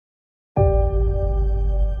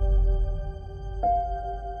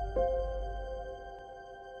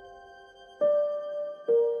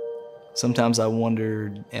Sometimes I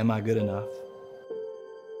wondered, am I good enough?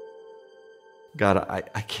 God,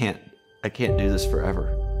 I can't do this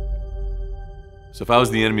forever. So if I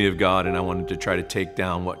was the enemy of God and I wanted to try to take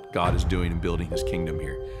down what God is doing and building his kingdom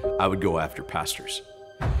here, I would go after pastors.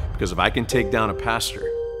 Because if I can take down a pastor,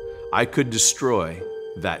 I could destroy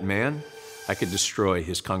that man, I could destroy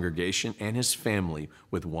his congregation and his family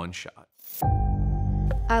with one shot.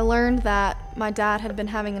 I learned that my dad had been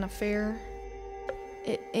having an affair.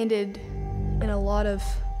 It ended in a lot of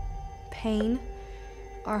pain.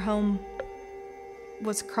 Our home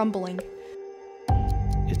was crumbling.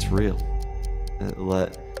 It's real.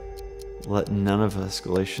 Let none of us,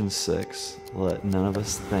 Galatians 6, let none of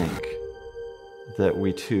us think that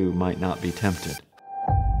we too might not be tempted.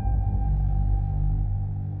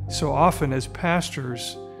 So often as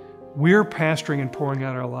pastors, we're pastoring and pouring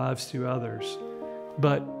out our lives to others,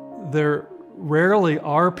 but there rarely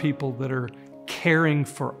are people that are caring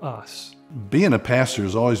for us. Being a pastor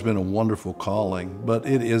has always been a wonderful calling, but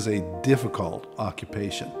it is a difficult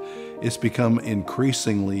occupation. It's become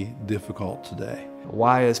increasingly difficult today.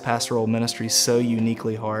 Why is pastoral ministry so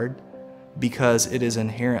uniquely hard? Because it is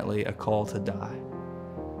inherently a call to die.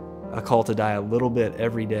 A call to die a little bit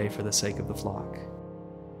every day for the sake of the flock.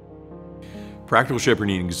 Practical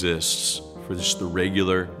shepherding exists for just the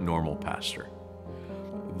regular, normal pastor.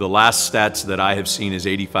 The last stats that I have seen is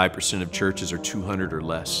 85% of churches are 200 or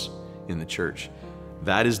less in the church.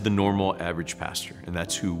 That is the normal average pastor, and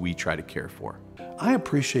that's who we try to care for. I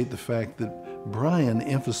appreciate the fact that Brian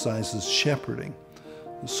emphasizes shepherding.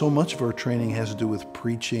 So much of our training has to do with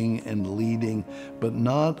preaching and leading, but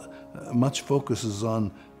not much focuses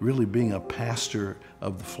on really being a pastor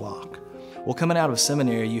of the flock. Well, coming out of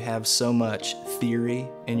seminary, you have so much theory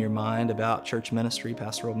in your mind about church ministry,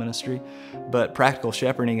 pastoral ministry, but practical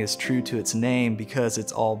shepherding is true to its name because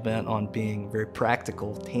it's all bent on being very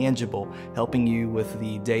practical, tangible, helping you with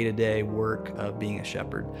the day-to-day work of being a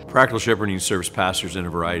shepherd. Practical shepherding serves pastors in a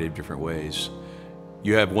variety of different ways.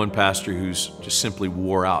 You have one pastor who's just simply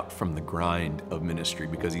wore out from the grind of ministry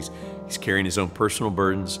because he's carrying his own personal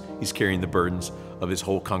burdens, he's carrying the burdens of his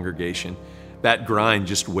whole congregation. That grind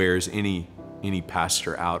just wears any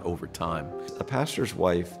pastor out over time. A pastor's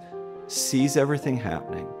wife sees everything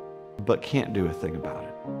happening, but can't do a thing about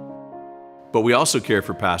it. But we also care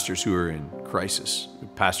for pastors who are in crisis,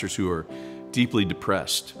 pastors who are deeply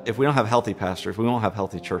depressed. If we don't have healthy pastors, we won't have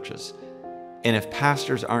healthy churches. And if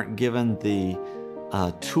pastors aren't given the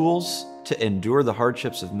tools to endure the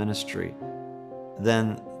hardships of ministry,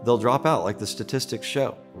 then they'll drop out like the statistics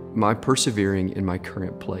show. My persevering in my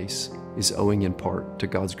current place is owing in part to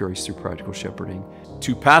God's grace through practical shepherding.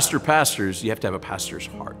 To pastor pastors, you have to have a pastor's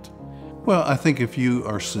heart. Well, I think if you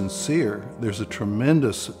are sincere, there's a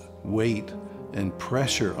tremendous weight and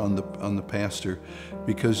pressure on the pastor,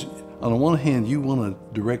 because on the one hand, you want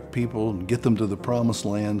to direct people and get them to the promised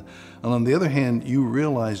land, and on the other hand, you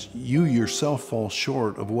realize you yourself fall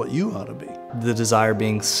short of what you ought to be. The desire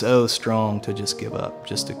being so strong to just give up,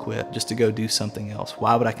 just to quit, just to go do something else.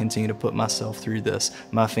 Why would I continue to put myself through this,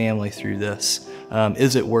 my family through this?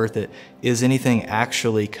 Is it worth it? Is anything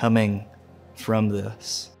actually coming from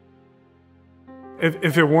this?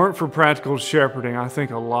 If it weren't for practical shepherding, I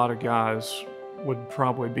think a lot of guys would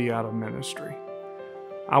probably be out of ministry.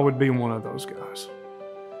 I would be one of those guys.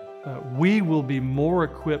 We will be more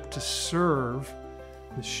equipped to serve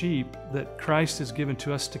the sheep that Christ has given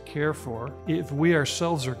to us to care for if we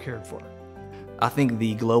ourselves are cared for. I think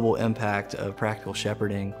the global impact of practical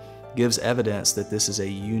shepherding gives evidence that this is a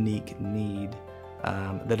unique need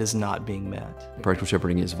that is not being met. Practical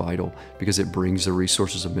shepherding is vital because it brings the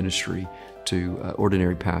resources of ministry to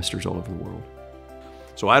ordinary pastors all over the world.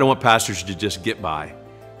 So I don't want pastors to just get by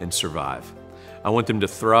and survive. I want them to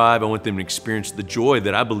thrive. I want them to experience the joy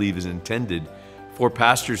that I believe is intended for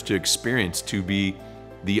pastors to experience, to be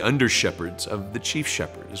the under-shepherds of the chief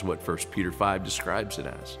shepherd, is what 1 Peter 5 describes it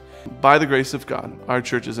as. By the grace of God, our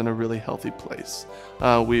church is in a really healthy place.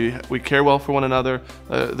 We care well for one another.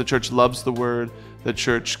 The church loves the Word. The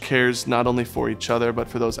church cares not only for each other, but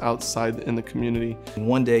for those outside in the community.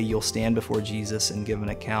 One day you'll stand before Jesus and give an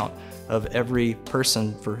account of every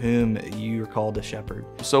person for whom you are called a shepherd.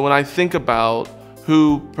 So when I think about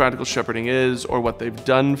who practical shepherding is or what they've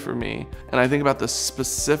done for me, and I think about the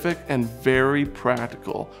specific and very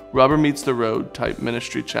practical rubber meets the road type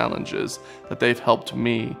ministry challenges that they've helped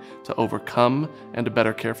me to overcome and to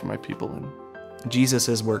better care for my people in. Jesus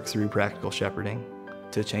has worked through practical shepherding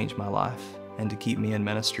to change my life and to keep me in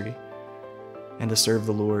ministry and to serve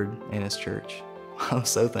the Lord and His church. I'm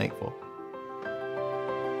so thankful.